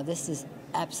 This is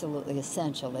absolutely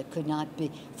essential. It could not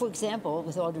be, for example,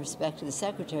 with all due respect to the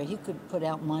Secretary, he could put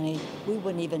out money, we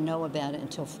wouldn't even know about it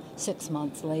until 6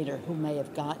 months later, who may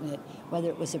have gotten it, whether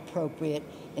it was appropriate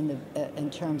in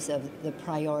terms of the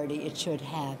priority it should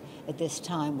have at this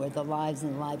time where the lives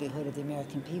and the livelihood of the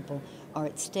American people are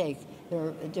at stake. There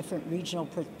are different regional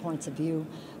points of view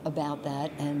about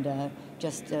that, and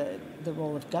just the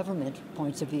role of government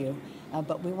points of view.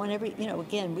 But we want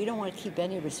again, we don't want to keep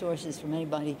any resources from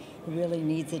anybody who really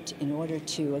needs it in order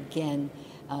to, again,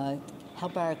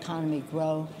 help our economy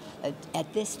grow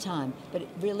at this time. But it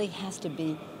really has to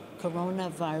be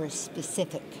coronavirus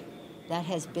specific. That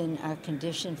has been our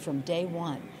condition from day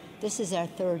one. This is our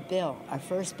third bill. Our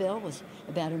first bill was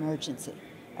about emergency.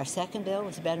 Our second bill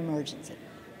was about emergency.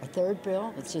 Our third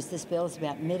bill, which is this bill, is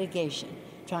about mitigation,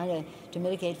 trying to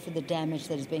mitigate for the damage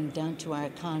that is being done to our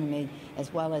economy,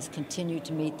 as well as continue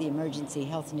to meet the emergency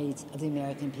health needs of the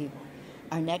American people.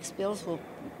 Our next bills will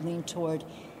lean toward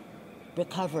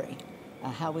recovery,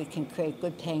 how we can create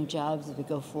good-paying jobs as we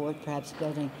go forward, perhaps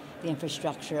building the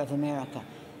infrastructure of America.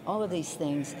 All of these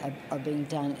things are being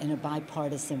done in a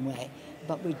bipartisan way,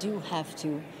 but we do have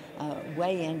to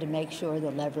weigh in to make sure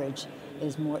the leverage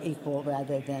is more equal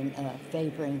rather than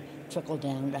favoring trickle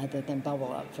down rather than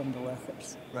bubble up from the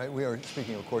workers. Right. We are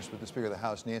speaking, of course, with the Speaker of the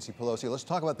House, Nancy Pelosi. Let's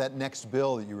talk about that next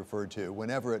bill that you referred to,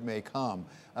 whenever it may come.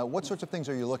 What sorts of things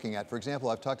are you looking at? For example,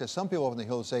 I've talked to some people up on the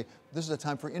Hill who say this is a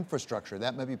time for infrastructure.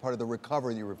 That may be part of the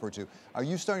recovery that you referred to. Are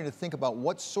you starting to think about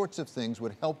what sorts of things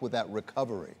would help with that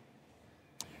recovery?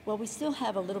 Well, we still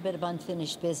have a little bit of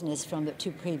unfinished business from the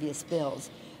two previous bills.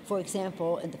 For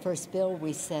example, in the first bill,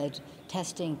 we said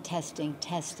testing, testing,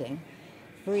 testing,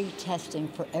 free testing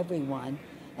for everyone,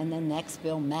 and then next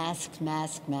bill, masks,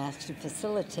 masks, masks to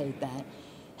facilitate that.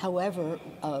 However,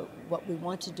 what we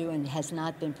want to do, and has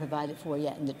not been provided for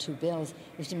yet in the two bills,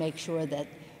 is to make sure that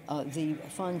the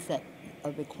funds that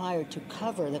are required to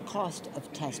cover the cost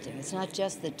of testing. It's not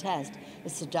just the test,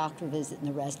 it's the doctor visit and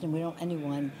the rest, and we don't want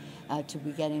anyone to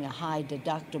be getting a high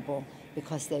deductible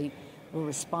because they were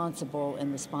responsible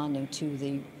in responding to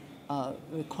the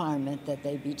requirement that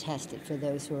they be tested for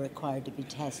those who are required to be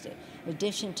tested. In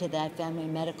addition to that, family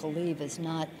medical leave is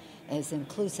not as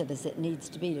inclusive as it needs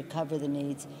to be to cover the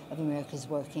needs of America's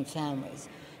working families.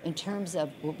 In terms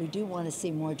of what we do want to see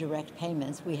more direct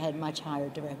payments, we had much higher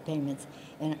direct payments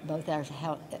in both our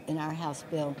House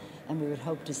bill, and we would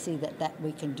hope to see that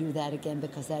we can do that again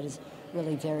because that is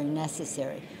really very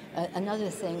necessary. Another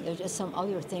thing, there's just some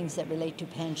other things that relate to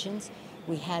pensions.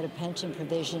 We had a pension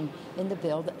provision in the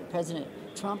bill that President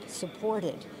Trump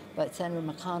supported, but Senator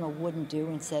McConnell wouldn't do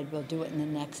and said we'll do it in the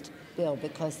next bill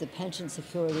because the pension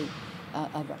security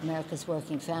of America's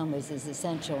working families is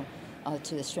essential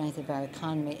to the strength of our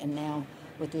economy, and now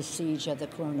with this siege of the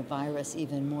coronavirus,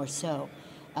 even more so.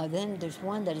 Then there's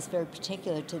one that is very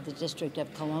particular to the District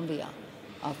of Columbia.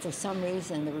 For some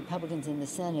reason, the Republicans in the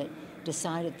Senate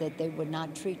decided that they would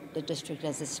not treat the district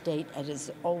as a state, as has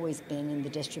always been in the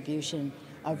distribution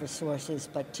of resources,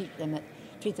 but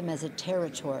treat them as a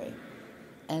territory.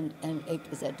 And it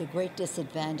is at the great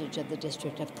disadvantage of the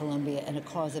District of Columbia and a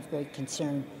cause of great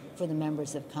concern for the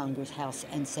members of Congress, House,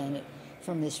 and Senate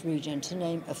from this region, to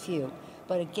name a few.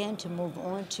 But again, to move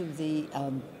on to the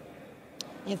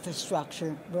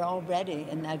infrastructure, we're all ready,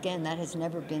 and again, that has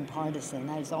never been partisan.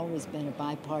 That has always been a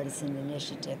bipartisan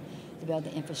initiative to build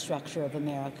the infrastructure of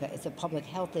America. It's a public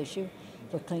health issue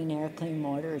for clean air, clean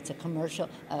water. It's a commercial,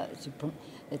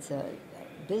 it's a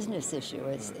business issue.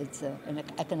 It's an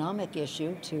economic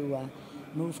issue to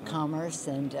move commerce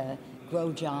and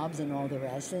grow jobs and all the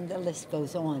rest, and the list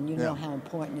goes on. You know how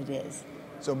important it is.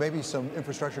 So maybe some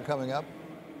infrastructure coming up?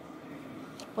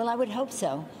 Well, I would hope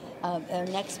so. Our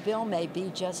next bill may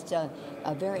be just a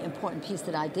very important piece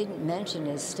that I didn't mention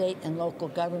is state and local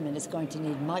government is going to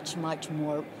need much, much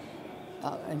more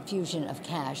infusion of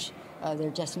cash. They're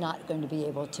just not going to be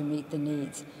able to meet the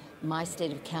needs. My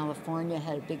state of California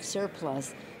had a big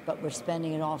surplus, but we're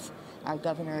spending it off. Our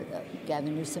governor,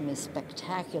 Gavin Newsom, is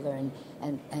spectacular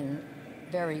and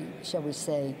very, shall we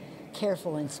say,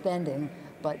 careful in spending.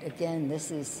 But again,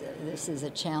 this is a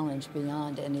challenge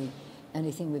beyond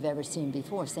anything we've ever seen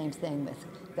before. Same thing with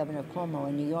Governor Cuomo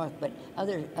in New York, but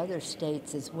other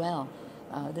states as well.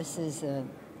 This is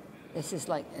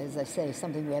like, as I say,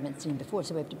 something we haven't seen before,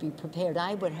 so we have to be prepared.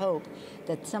 I would hope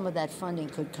that some of that funding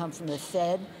could come from the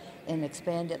Fed in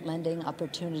expanded lending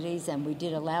opportunities, and we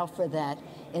did allow for that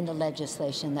in the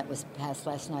legislation that was passed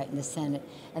last night in the Senate,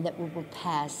 and that we will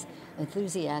pass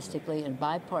enthusiastically in a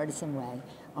bipartisan way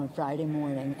on Friday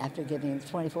morning after giving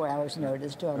 24 hours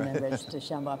notice to our members to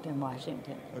show up in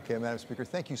Washington. Okay, Madam Speaker,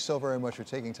 thank you so very much for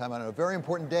taking time out on a very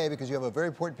important day because you have a very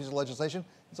important piece of legislation.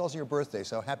 It's also your birthday,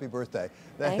 so happy birthday.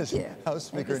 Thank you. House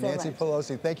Speaker Nancy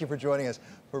Pelosi. Thank you for joining us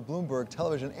for Bloomberg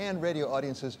television and radio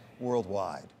audiences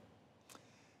worldwide.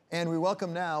 And we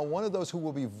welcome now one of those who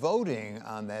will be voting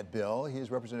on that bill. He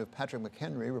is Representative Patrick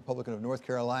McHenry, Republican of North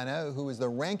Carolina, who is the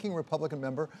ranking Republican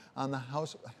member on the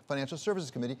House Financial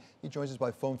Services Committee. He joins us by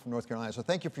phone from North Carolina. So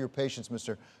thank you for your patience,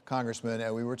 Mr.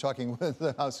 Congressman. We were talking with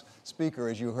the House Speaker,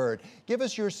 as you heard. Give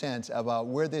us your sense about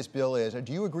where this bill is.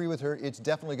 Do you agree with her? It's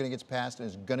definitely going to get passed, and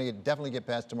it's going to definitely get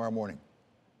passed tomorrow morning.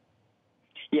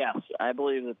 Yes, I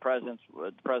believe the president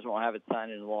will have it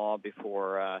signed into law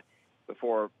before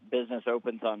business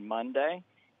opens on Monday,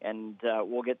 and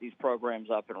we'll get these programs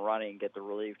up and running and get the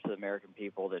relief to the American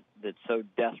people that so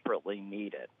desperately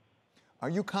need it. Are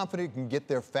you confident you can get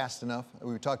there fast enough?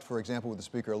 We talked, for example, with the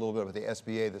Speaker a little bit about the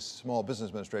SBA, the Small Business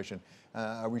Administration.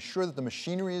 Are we sure that the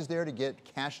machinery is there to get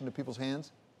cash into people's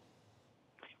hands?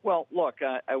 Well, look,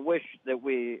 I wish that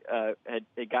we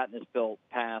had gotten this bill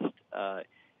passed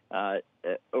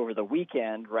over the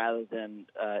weekend rather than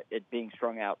it being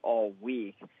strung out all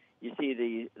week. You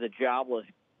see the jobless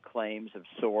claims have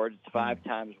soared. It's 5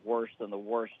 times worse than the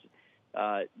worst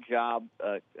job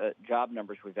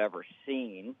numbers we've ever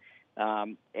seen.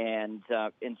 And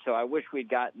so I wish we'd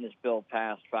gotten this bill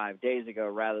passed 5 days ago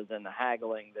rather than the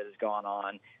haggling that has gone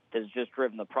on that has just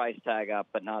driven the price tag up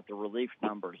but not the relief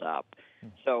numbers up.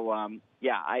 So,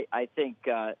 I think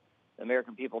the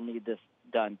American people need this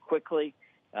done quickly.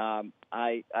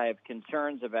 I have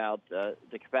concerns about the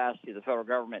capacity of the federal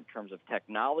government in terms of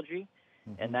technology,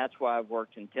 and that's why I've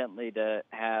worked intently to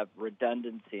have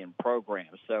redundancy in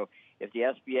programs. So if the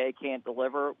SBA can't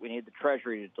deliver, we need the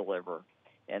Treasury to deliver,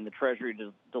 and the Treasury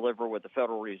to deliver with the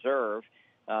Federal Reserve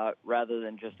rather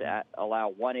than just allow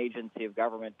one agency of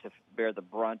government to bear the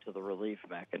brunt of the relief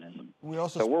mechanism.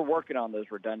 So we're working on those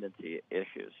redundancy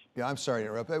issues. Yeah, I'm sorry to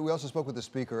interrupt. We also spoke with the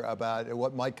Speaker about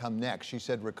what might come next. She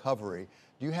said recovery.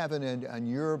 Do you have it in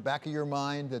your back of your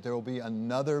mind that there will be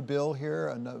another bill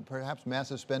here, perhaps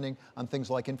massive spending on things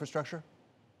like infrastructure?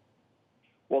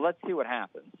 Well, let's see what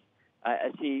happens.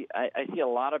 I see a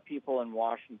lot of people in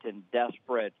Washington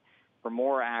desperate for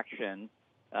more action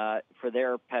for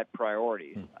their pet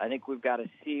priorities. I think we've got to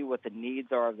see what the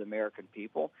needs are of the American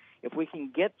people. If we can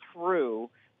get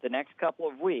through the next couple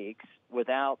of weeks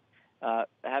without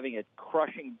having a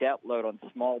crushing debt load on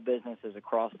small businesses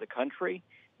across the country,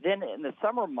 then in the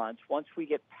summer months, once we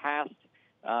get past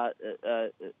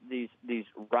these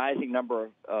rising number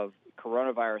of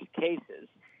coronavirus cases,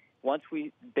 once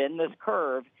we bend this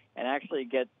curve and actually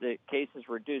get the cases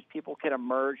reduced, people can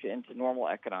emerge into normal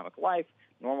economic life,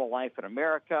 normal life in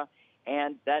America,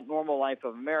 and that normal life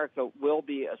of America will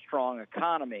be a strong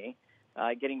economy,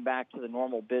 getting back to the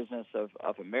normal business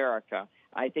of America.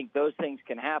 I think those things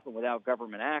can happen without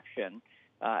government action.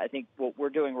 I think what we're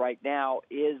doing right now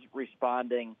is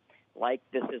responding like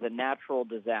this is a natural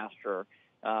disaster,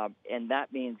 and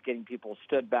that means getting people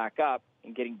stood back up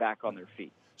and getting back on their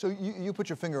feet. So you put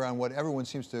your finger on what everyone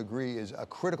seems to agree is a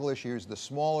critical issue is the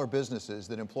smaller businesses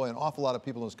that employ an awful lot of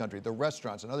people in this country, the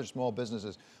restaurants and other small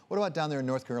businesses. What about down there in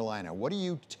North Carolina? What are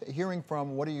you hearing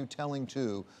from, what are you telling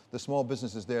to the small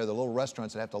businesses there, the little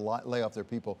restaurants that have to lay off their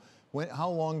people? How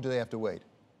long do they have to wait?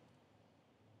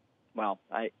 Well,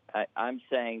 I'm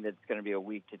saying that it's going to be a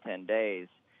week to 10 days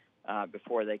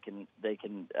before they can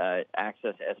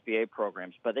access SBA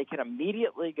programs. But they can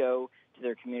immediately go to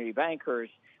their community bankers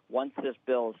once this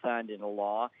bill is signed into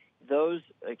law. Those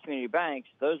community banks,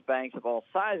 those banks of all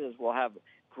sizes will have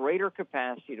greater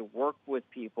capacity to work with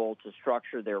people to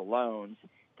structure their loans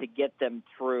to get them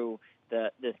through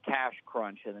this cash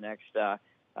crunch in the next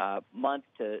month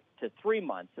to 3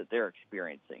 months that they're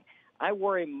experiencing. I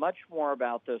worry much more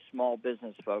about those small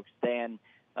business folks than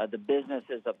the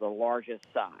businesses of the largest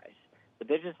size. The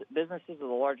businesses of the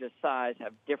largest size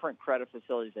have different credit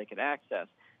facilities they can access.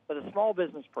 But a small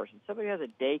business person, somebody who has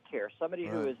a daycare, somebody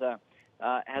who is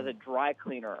has a dry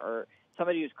cleaner, or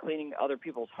somebody who's cleaning other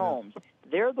people's homes,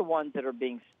 they're the ones that are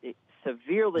being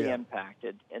severely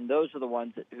impacted, and those are the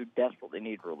ones who desperately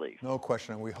need relief. No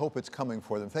question, and we hope it's coming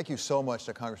for them. Thank you so much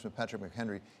to Congressman Patrick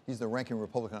McHenry. He's the ranking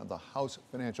Republican of the House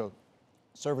Financial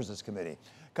Services Committee.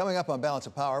 Coming up on Balance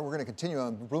of Power, we're going to continue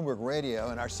on Bloomberg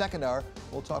Radio. In our second hour,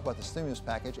 we'll talk about the stimulus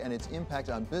package and its impact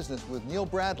on business with Neil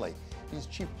Bradley. He's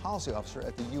Chief Policy Officer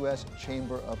at the U.S.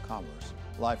 Chamber of Commerce.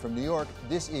 Live from New York,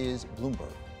 this is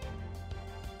Bloomberg.